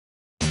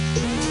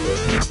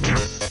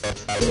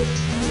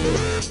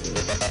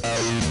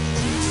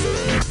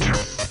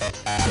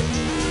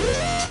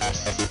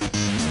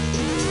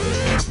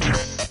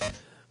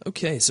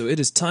Okay, so it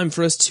is time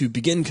for us to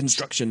begin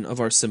construction of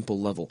our simple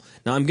level.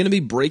 Now I'm going to be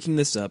breaking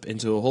this up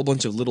into a whole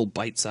bunch of little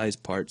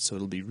bite-sized parts, so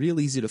it'll be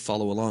real easy to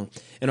follow along.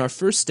 And our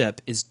first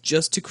step is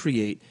just to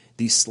create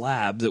the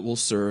slab that will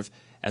serve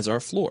as our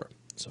floor.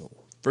 So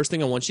first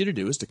thing I want you to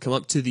do is to come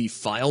up to the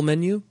File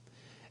menu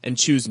and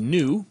choose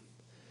New.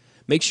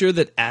 Make sure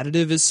that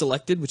Additive is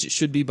selected, which it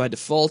should be by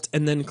default,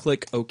 and then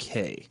click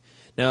OK.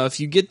 Now if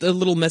you get the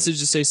little message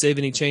to say save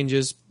any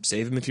changes,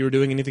 save them if you were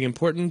doing anything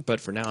important, but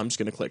for now I'm just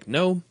going to click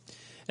No.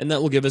 And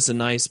that will give us a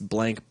nice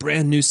blank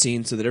brand new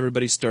scene so that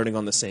everybody's starting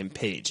on the same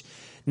page.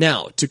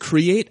 Now, to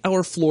create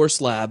our floor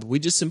slab, we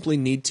just simply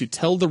need to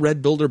tell the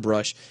red builder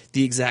brush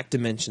the exact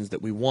dimensions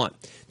that we want.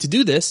 To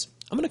do this,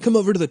 I'm going to come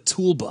over to the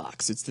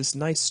toolbox. It's this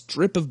nice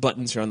strip of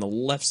buttons here on the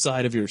left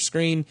side of your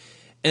screen,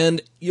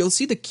 and you'll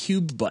see the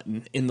cube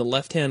button in the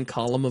left-hand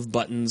column of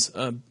buttons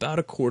about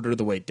a quarter of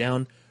the way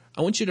down.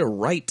 I want you to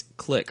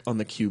right-click on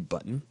the cube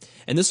button,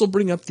 and this will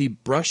bring up the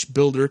Brush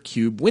Builder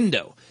Cube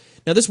window.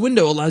 Now this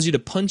window allows you to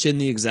punch in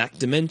the exact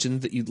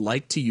dimensions that you'd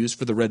like to use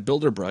for the red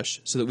builder brush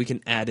so that we can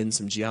add in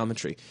some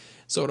geometry.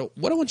 So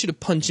what I want you to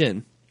punch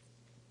in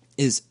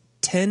is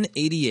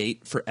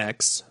 1088 for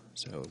X,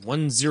 so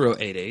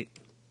 1088,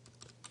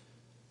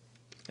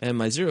 and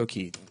my 0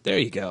 key. There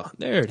you go.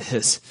 There it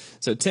is.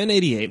 So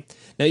 1088.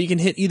 Now you can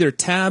hit either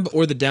Tab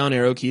or the down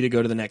arrow key to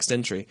go to the next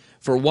entry.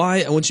 For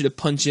Y, I want you to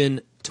punch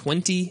in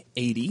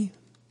 2080.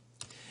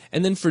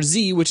 And then for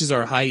Z, which is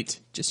our height,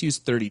 just use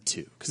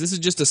 32, because this is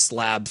just a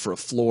slab for a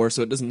floor,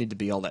 so it doesn't need to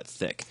be all that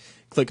thick.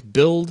 Click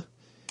Build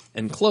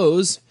and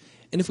Close,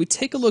 and if we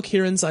take a look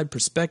here inside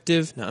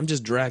Perspective, now I'm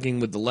just dragging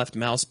with the left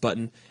mouse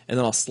button, and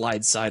then I'll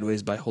slide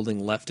sideways by holding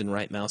left and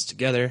right mouse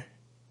together.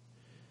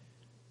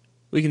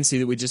 We can see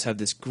that we just have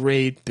this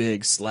great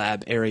big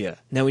slab area.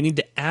 Now we need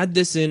to add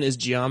this in as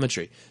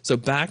geometry. So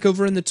back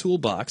over in the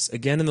toolbox,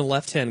 again in the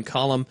left-hand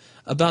column,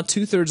 about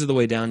 2/3 of the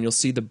way down, you'll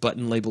see the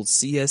button labeled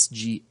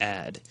CSG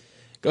Add.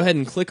 Go ahead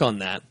and click on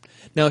that.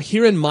 Now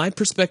here in my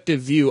perspective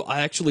view,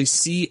 I actually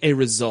see a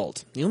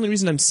result. The only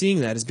reason I'm seeing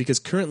that is because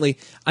currently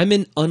I'm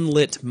in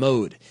unlit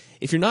mode.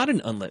 If you're not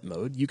in unlit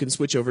mode, you can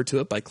switch over to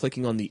it by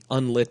clicking on the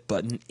unlit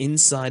button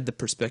inside the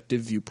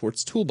Perspective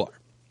Viewports toolbar.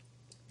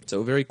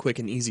 So very quick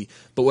and easy.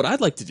 But what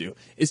I'd like to do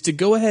is to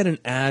go ahead and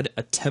add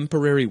a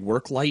temporary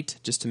work light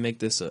just to make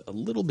this a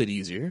little bit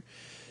easier.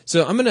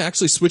 So I'm going to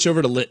actually switch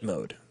over to lit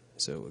mode.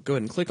 So go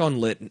ahead and click on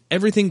lit and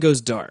everything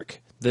goes dark.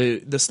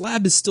 The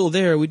slab is still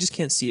there, we just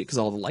can't see it because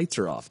all the lights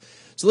are off.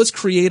 So let's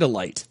create a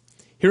light.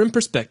 Here in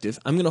Perspective,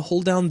 I'm going to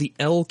hold down the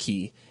L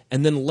key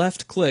and then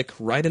left click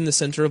right in the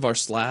center of our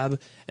slab,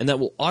 and that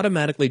will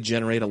automatically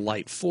generate a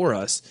light for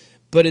us.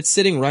 But it's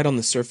sitting right on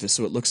the surface,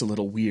 so it looks a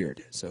little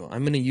weird. So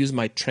I'm going to use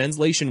my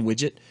translation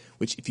widget,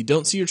 which if you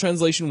don't see your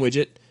translation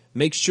widget,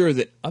 make sure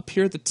that up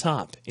here at the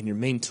top in your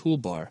main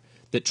toolbar,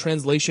 that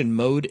translation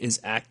mode is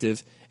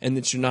active and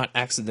that you're not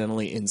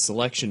accidentally in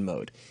selection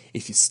mode.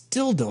 If you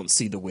still don't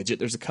see the widget,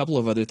 there's a couple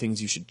of other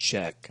things you should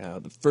check.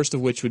 The first of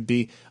which would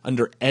be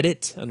under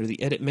Edit, under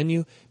the Edit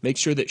menu, make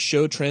sure that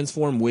Show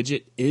Transform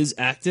Widget is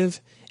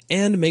active,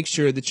 and make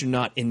sure that you're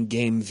not in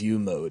Game View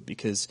mode,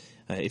 because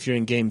if you're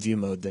in Game View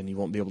mode, then you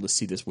won't be able to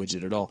see this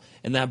widget at all.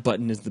 And that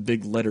button is the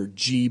big letter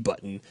G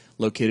button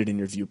located in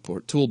your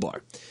viewport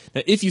toolbar.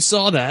 Now, if you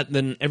saw that,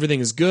 then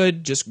everything is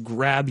good. Just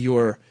grab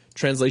your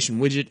translation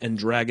widget and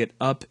drag it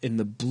up in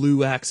the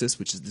blue axis,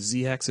 which is the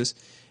Z axis,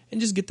 and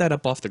just get that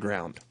up off the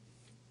ground.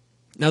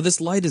 Now,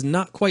 this light is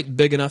not quite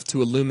big enough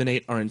to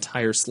illuminate our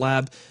entire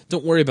slab.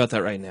 Don't worry about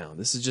that right now.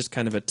 This is just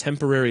kind of a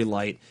temporary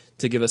light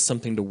to give us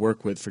something to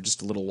work with for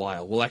just a little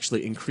while. We'll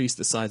actually increase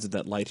the size of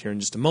that light here in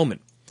just a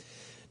moment.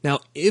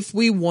 Now, if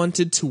we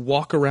wanted to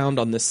walk around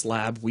on this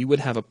slab, we would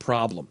have a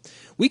problem.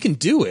 We can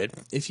do it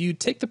if you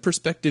take the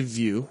perspective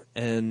view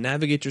and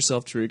navigate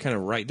yourself to kind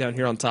of right down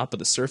here on top of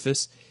the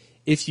surface.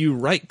 If you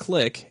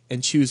right-click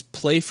and choose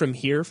Play from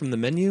Here from the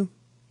menu,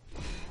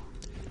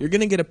 you're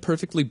going to get a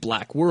perfectly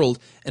black world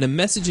and a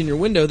message in your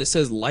window that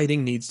says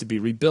lighting needs to be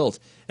rebuilt.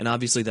 And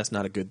obviously that's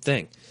not a good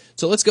thing.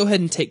 So let's go ahead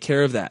and take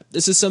care of that.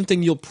 This is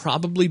something you'll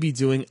probably be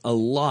doing a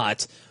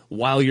lot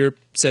while you're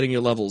setting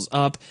your levels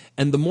up.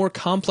 And the more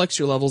complex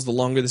your levels, the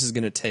longer this is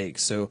going to take.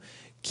 So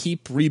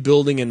keep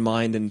rebuilding in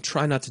mind and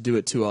try not to do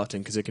it too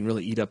often because it can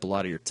really eat up a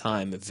lot of your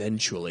time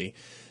eventually.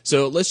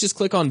 So let's just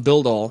click on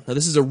Build All. Now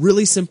this is a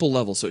really simple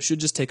level, so it should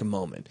just take a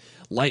moment.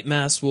 Light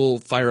Mass will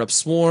fire up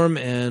Swarm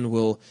and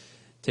we'll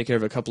take care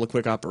of a couple of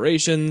quick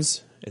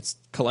operations. It's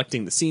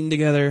collecting the scene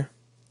together.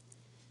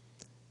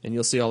 And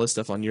you'll see all this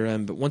stuff on your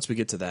end, but once we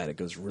get to that, it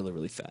goes really,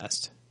 really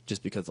fast,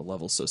 just because the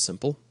level's so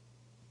simple.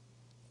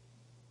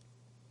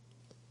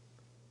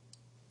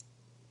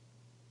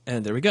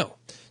 And there we go.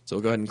 So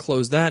we'll go ahead and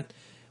close that.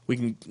 We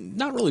can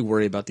not really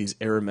worry about these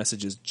error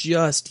messages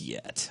just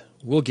yet.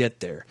 We'll get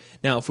there.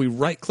 Now, if we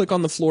right-click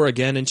on the floor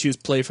again and choose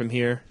Play from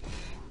Here,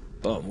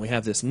 boom, we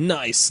have this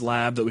nice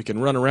slab that we can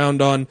run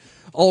around on.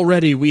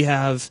 Already we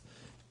have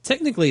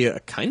technically a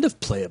kind of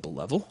playable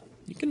level.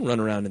 You can run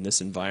around in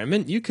this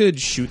environment. You could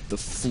shoot the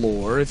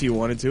floor if you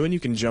wanted to, and you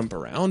can jump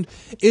around.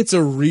 It's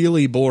a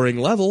really boring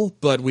level,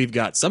 but we've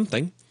got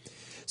something.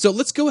 So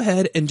let's go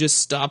ahead and just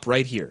stop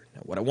right here.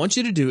 Now, what I want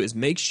you to do is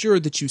make sure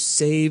that you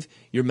save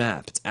your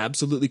map. It's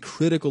absolutely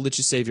critical that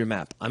you save your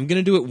map. I'm going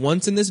to do it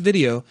once in this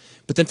video,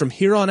 but then from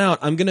here on out,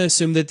 I'm going to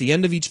assume that at the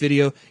end of each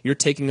video, you're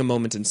taking a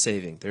moment and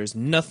saving. There's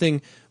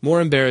nothing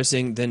more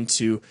embarrassing than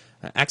to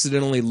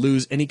accidentally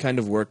lose any kind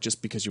of work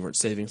just because you weren't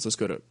saving. So let's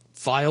go to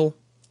File,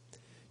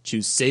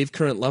 choose Save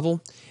Current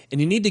Level,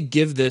 and you need to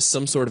give this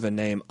some sort of a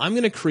name. I'm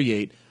going to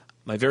create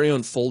my very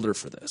own folder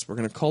for this. We're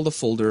going to call the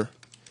folder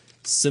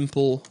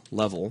Simple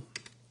Level.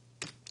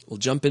 We'll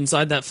jump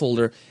inside that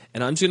folder,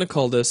 and I'm just going to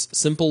call this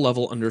Simple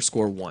Level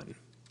 _1.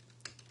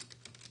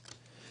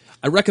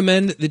 I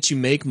recommend that you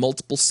make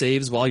multiple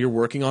saves while you're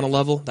working on a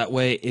level. That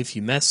way, if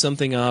you mess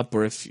something up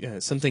or if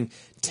something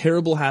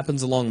terrible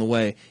happens along the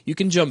way, you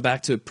can jump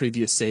back to a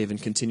previous save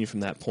and continue from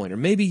that point. Or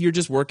maybe you're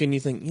just working and you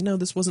think,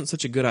 this wasn't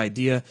such a good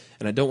idea,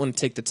 and I don't want to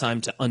take the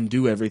time to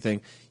undo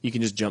everything. You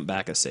can just jump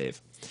back a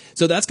save.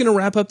 So that's going to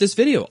wrap up this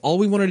video. All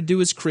we wanted to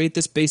do is create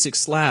this basic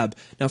slab.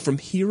 Now from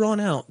here on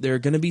out, there are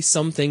going to be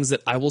some things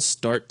that I will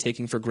start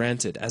taking for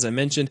granted. As I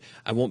mentioned,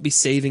 I won't be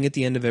saving at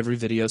the end of every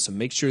video, so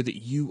make sure that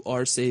you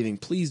are saving.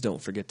 Please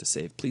don't forget to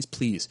save. Please,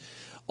 please.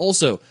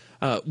 Also,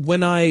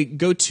 when I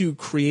go to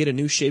create a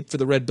new shape for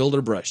the red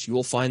builder brush, you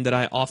will find that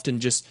I often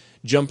just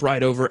jump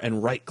right over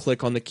and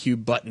right-click on the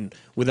cube button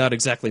without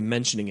exactly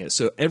mentioning it.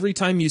 So every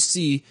time you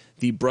see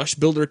the brush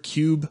builder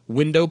cube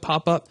window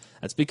pop up,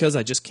 that's because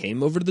I just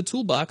came over to the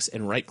toolbox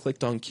and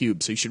right-clicked on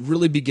cube. So you should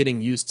really be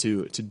getting used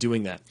to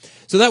doing that.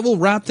 So that will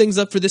wrap things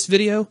up for this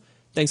video.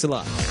 Thanks a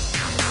lot.